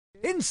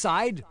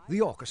Inside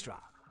the Orchestra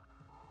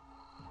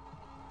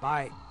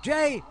by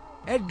J.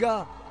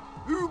 Edgar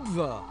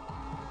Hoover,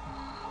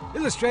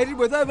 illustrated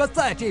with over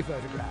 30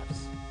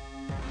 photographs.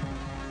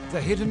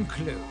 The Hidden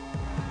Clue,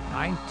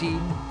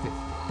 1950.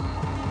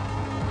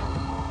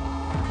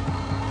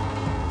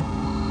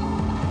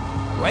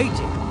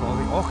 Waiting for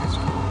the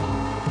orchestra.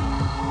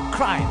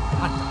 Crime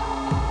Hunter.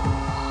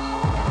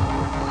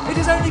 It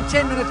is only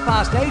 10 minutes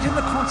past 8 and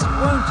the concert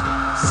won't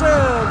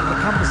serve the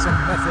cumbersome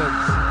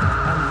methods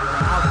and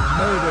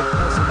outmoded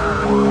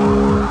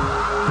personality.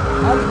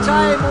 At a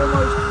time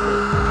almost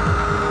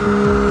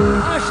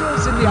full,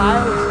 ushers in the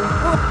aisles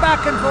walk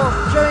back and forth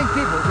showing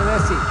people to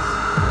their seats.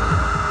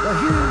 The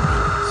huge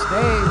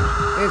stage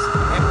is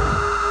empty.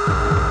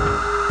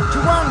 To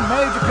one,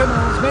 major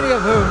criminals, many of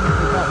whom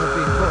could not have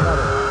been caught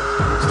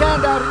otherwise,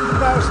 stand out in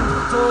comparison to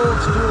the tall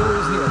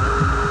stools near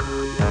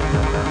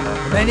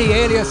them. Many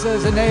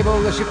aliases enable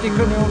the shifting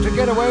criminal to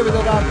get away with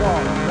it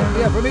outgone, and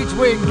appear from each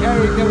wing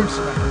carrying their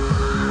instruments.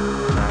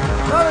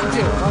 Not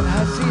until one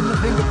has seen the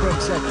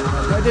fingerprint section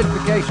as the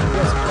identification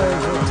dress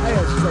clothes or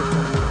tail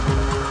straightener.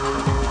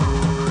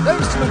 The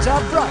instruments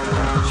are bright,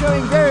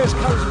 showing various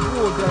colours of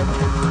wood and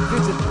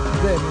visit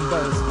them in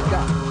both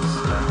guns.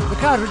 The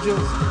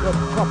cartridges were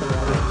properly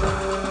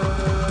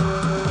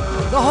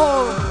identified. The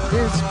hall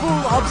is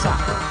full of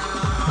sound,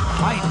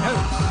 high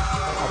notes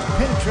of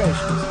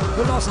penetrations,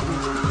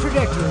 velocities,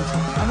 trajectories,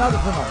 and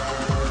other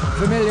phenomena.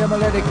 Familiar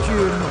melodic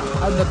tune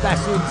and the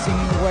bassoon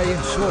singing away in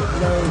short,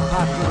 low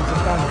particles of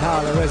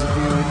Gankala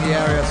residue in the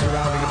area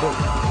surrounding a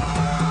building.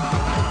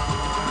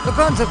 The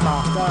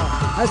concertmaster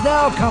has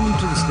now come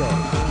to the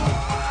stage.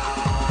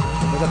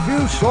 With a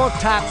few short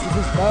taps with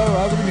his bow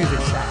over the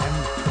music stand,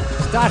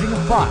 starting a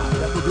fire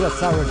that will do a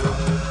thorough job.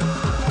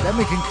 Then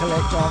we can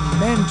collect on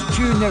men to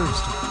tune their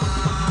instruments.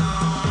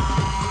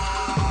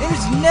 In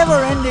his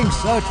never-ending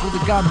search for the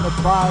gun that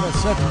fired a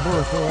certain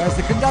bullet, or as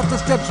the conductor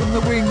steps from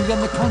the wings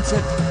and the concert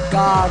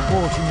guard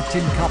brought in a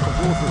tin cup of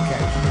water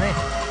occasionally.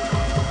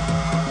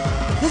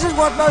 This is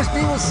what most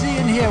people see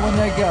and hear when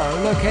they go,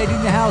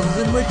 locating the houses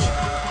in which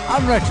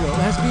unritual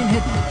has been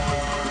hidden.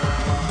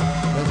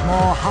 There's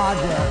more hard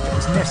work that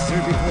was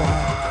necessary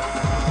beforehand.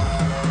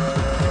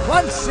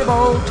 Once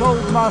Sybil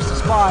told the master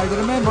spy that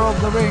a member of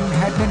the ring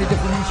had many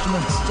different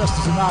instruments, just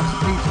as an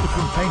artist needs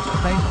different paint to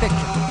paint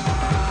pictures.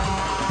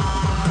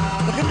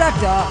 The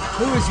conductor,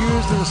 who is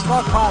used as a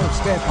stockpile of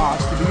spare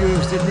parts to be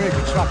used in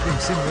reconstructing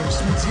similar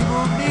instruments, he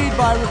will need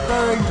by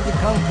referring to the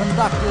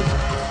conductor's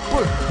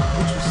bullet,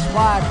 which was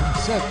fired from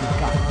certain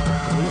kind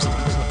of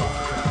ballistics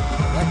laboratory.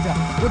 The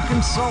conductor would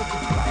consult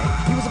the play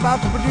he was about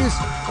to produce,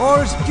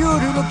 or a steward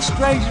who looked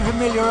strangely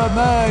familiar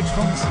emerged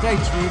from the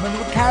stage room and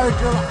would carry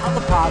to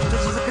other parts,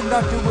 just as the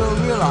conductor will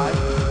realise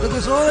that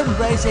this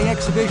all-embracing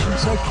exhibition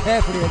so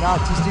carefully and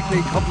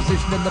artistically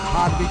compositioned in the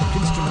part of each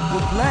instrument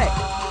will play.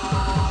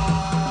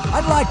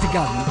 Unlike the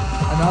gunman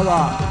and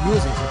other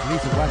users of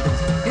lethal weapons,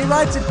 he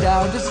writes it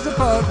down just as a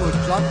poet would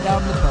jot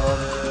down the poem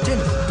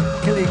Tennyson,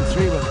 killing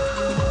 3 women.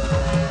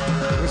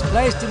 It was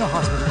placed in a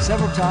hospital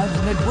several times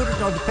and then put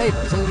it onto paper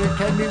so that it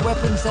can be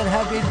weapons that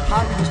have been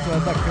partly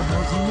destroyed by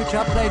criminals and which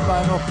are played by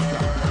an orchestra.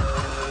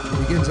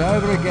 He begins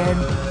over again,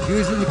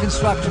 using the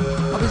construction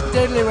of his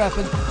deadly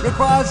weapon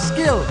requires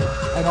skill,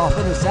 and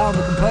often a sound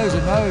the composer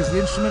knows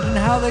the instrument and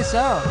how they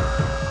sound.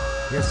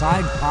 He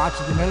assigned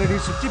parts of the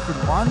melodies to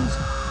different ones,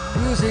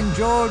 using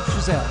George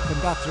Chazelle,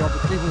 conductor of the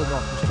Cleveland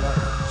Orchestra,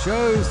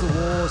 shows the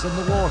wars and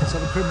the warts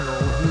of a criminal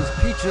whose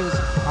peaches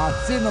are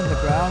thin on the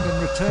ground and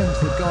returns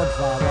the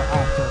Godfather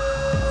after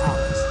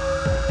hours.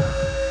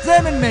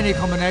 Them in many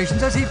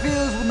combinations, as he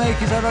feels, will make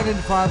his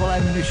unidentifiable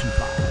ammunition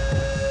fire.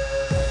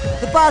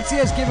 The parts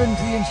he has given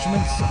to the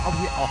instruments of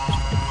the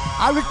orchestra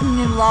are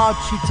written in large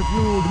sheets of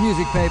ruled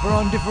music paper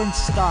on different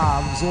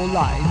staves or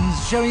lines,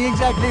 showing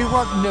exactly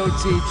what notes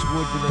each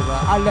would deliver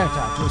a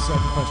letter to a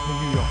certain person in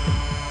New York.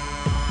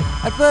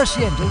 At first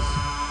she enters.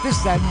 This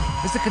then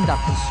is the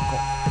conductor's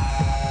score.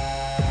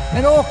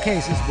 In all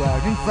cases where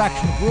an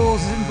infraction of rules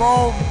is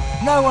involved,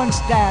 no one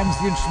stands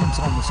the instruments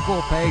on the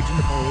score page in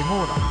the following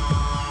order.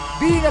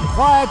 Being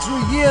acquired through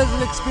years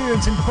of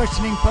experience in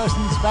questioning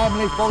persons'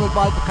 family, followed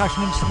by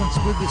percussion instruments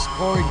with the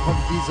scoring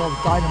quantities of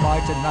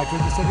dynamite and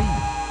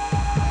nitroglycerine.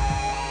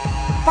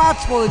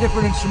 Parts for the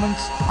different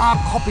instruments are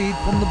copied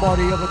from the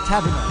body of a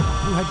taverner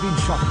who had been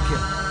shot and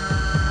killed.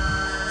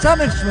 Some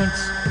instruments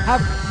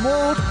have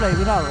more to play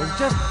than others,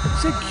 just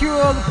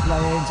secure the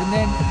planes and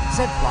then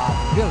set fire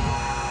to the building.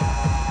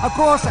 Of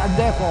course, and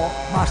therefore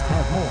must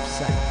have more to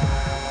say.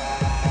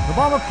 The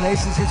bomber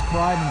places his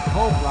crime in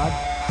cold blood,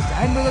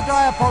 and with a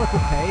diabolical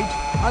page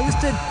are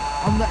listed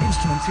on the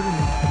instruments he will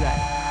need to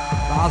play.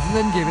 Rather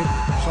than give it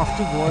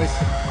softer voice,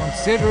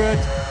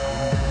 considerate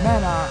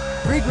manner,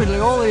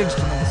 frequently all the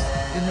instruments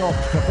in the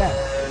orchestra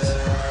families.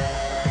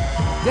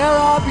 There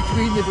are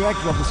between the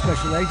director of the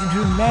special agent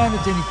who man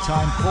at any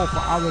time call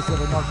for others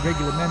that are not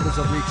regular members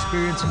of the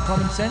experience and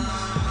common sense.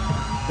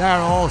 They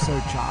are also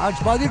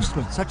charged by the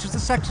instruments, such as the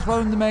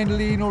saxophone, the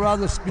mandolin, or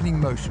other spinning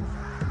motion.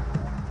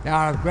 They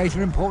are of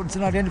greater importance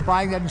in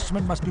identifying that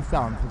instrument must be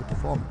found for the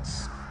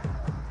performance.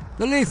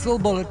 The lethal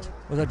bullet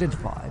was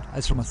identified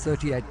as from a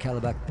 .38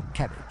 caliber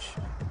cabbage.